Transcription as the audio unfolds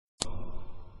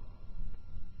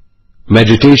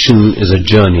Meditation is a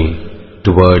journey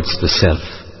towards the self.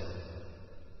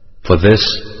 For this,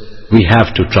 we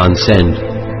have to transcend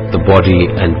the body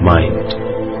and mind.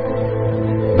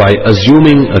 By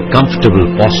assuming a comfortable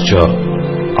posture,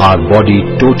 our body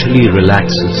totally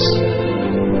relaxes,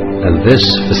 and this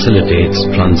facilitates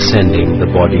transcending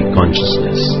the body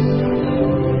consciousness.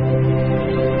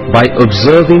 By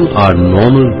observing our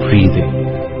normal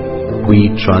breathing,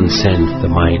 we transcend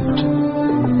the mind.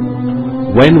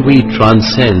 When we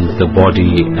transcend the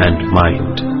body and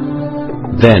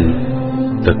mind,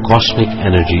 then the cosmic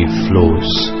energy flows.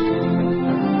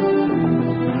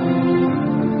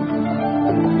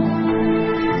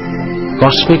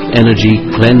 Cosmic energy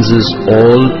cleanses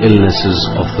all illnesses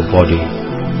of the body.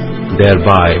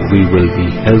 Thereby we will be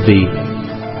healthy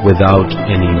without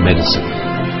any medicine.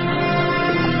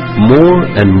 More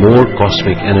and more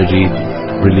cosmic energy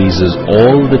releases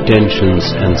all the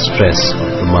tensions and stress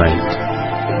of the mind.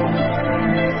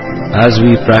 As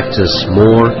we practice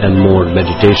more and more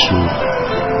meditation,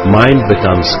 mind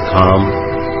becomes calm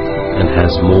and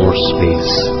has more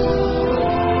space.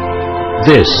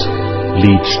 This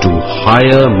leads to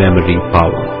higher memory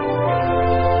power.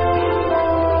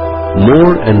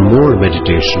 More and more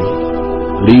meditation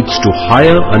leads to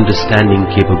higher understanding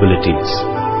capabilities.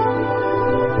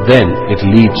 Then it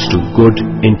leads to good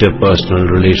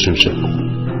interpersonal relationship.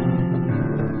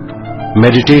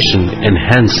 Meditation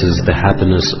enhances the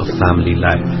happiness of family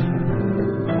life.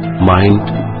 Mind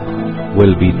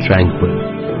will be tranquil.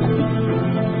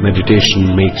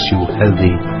 Meditation makes you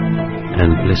healthy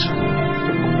and blissful.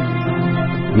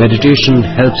 Meditation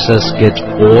helps us get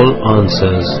all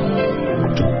answers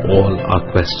to all our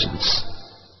questions.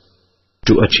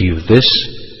 To achieve this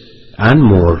and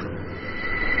more,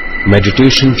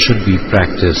 meditation should be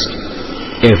practiced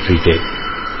every day.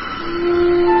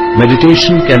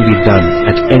 Meditation can be done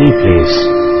at any place.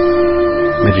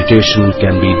 Meditation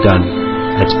can be done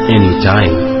at any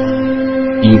time,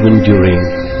 even during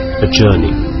a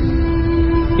journey.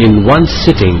 In one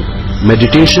sitting,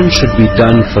 meditation should be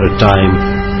done for a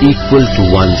time equal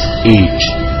to one's age.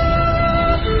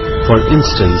 For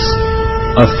instance,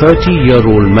 a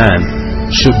 30-year-old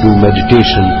man should do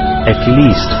meditation at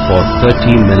least for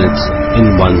 30 minutes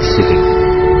in one sitting.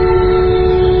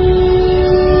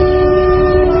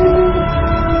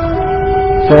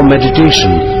 For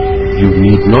meditation, you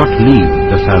need not leave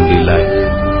the family life.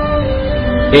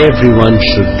 Everyone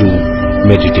should do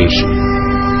meditation.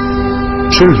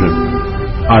 Children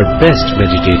are best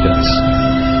meditators.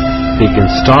 They can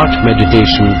start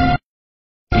meditation at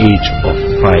the age of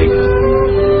 5.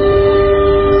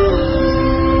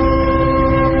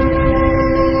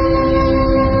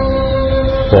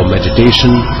 For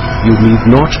meditation, you need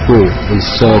not go in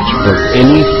search for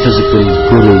any physical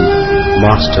guru,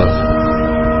 master.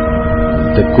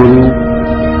 The Guru,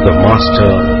 the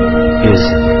Master, is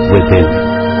within.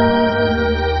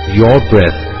 Your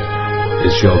breath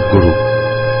is your Guru.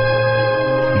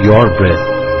 Your breath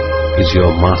is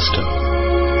your Master.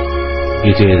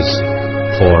 It is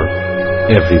for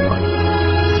everyone.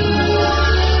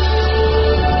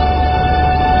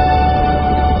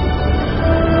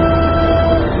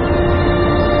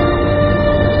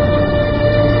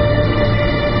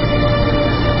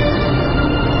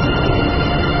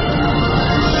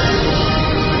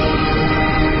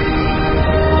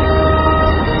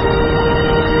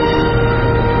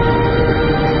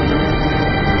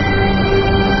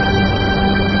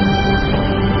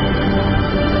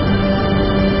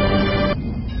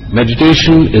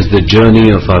 Meditation is the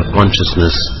journey of our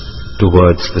consciousness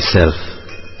towards the self.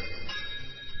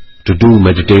 To do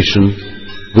meditation,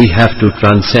 we have to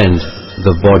transcend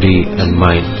the body and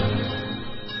mind.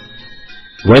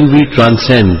 When we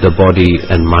transcend the body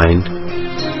and mind,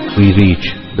 we reach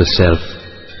the self.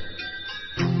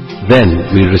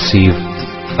 Then we receive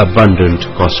abundant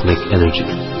cosmic energy.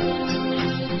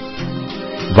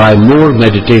 By more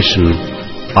meditation,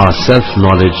 our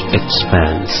self-knowledge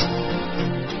expands.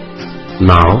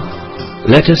 Now,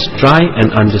 let us try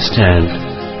and understand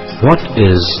what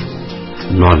is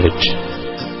knowledge.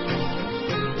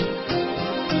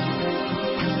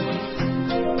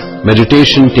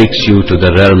 Meditation takes you to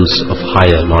the realms of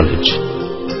higher knowledge.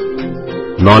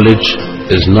 Knowledge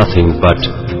is nothing but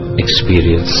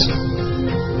experience.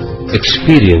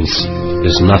 Experience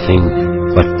is nothing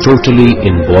but totally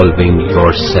involving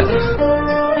yourself.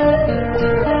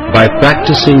 By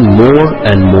practicing more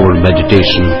and more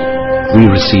meditation, we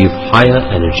receive higher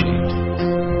energy.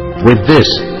 With this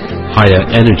higher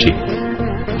energy,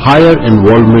 higher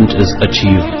involvement is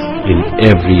achieved in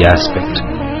every aspect,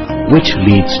 which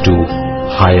leads to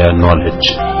higher knowledge.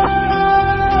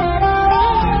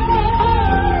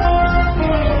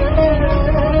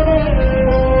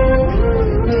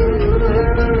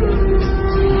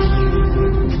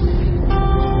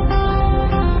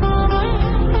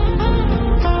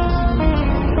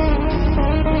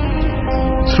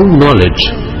 Through knowledge,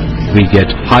 we get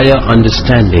higher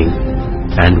understanding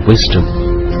and wisdom.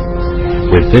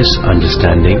 With this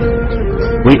understanding,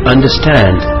 we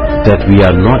understand that we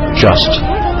are not just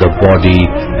the body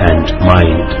and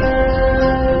mind.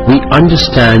 We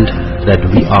understand that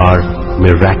we are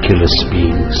miraculous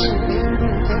beings.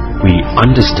 We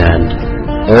understand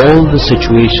all the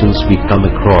situations we come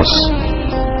across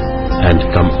and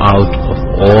come out of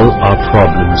all our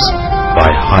problems by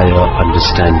higher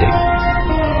understanding.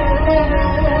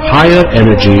 Higher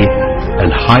energy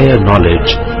and higher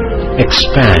knowledge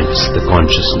expands the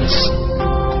consciousness.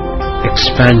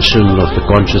 Expansion of the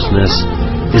consciousness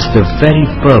is the very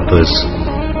purpose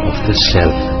of the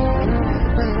self.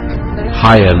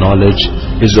 Higher knowledge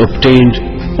is obtained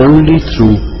only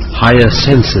through higher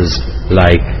senses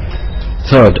like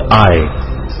third eye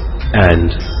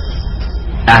and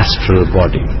astral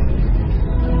body.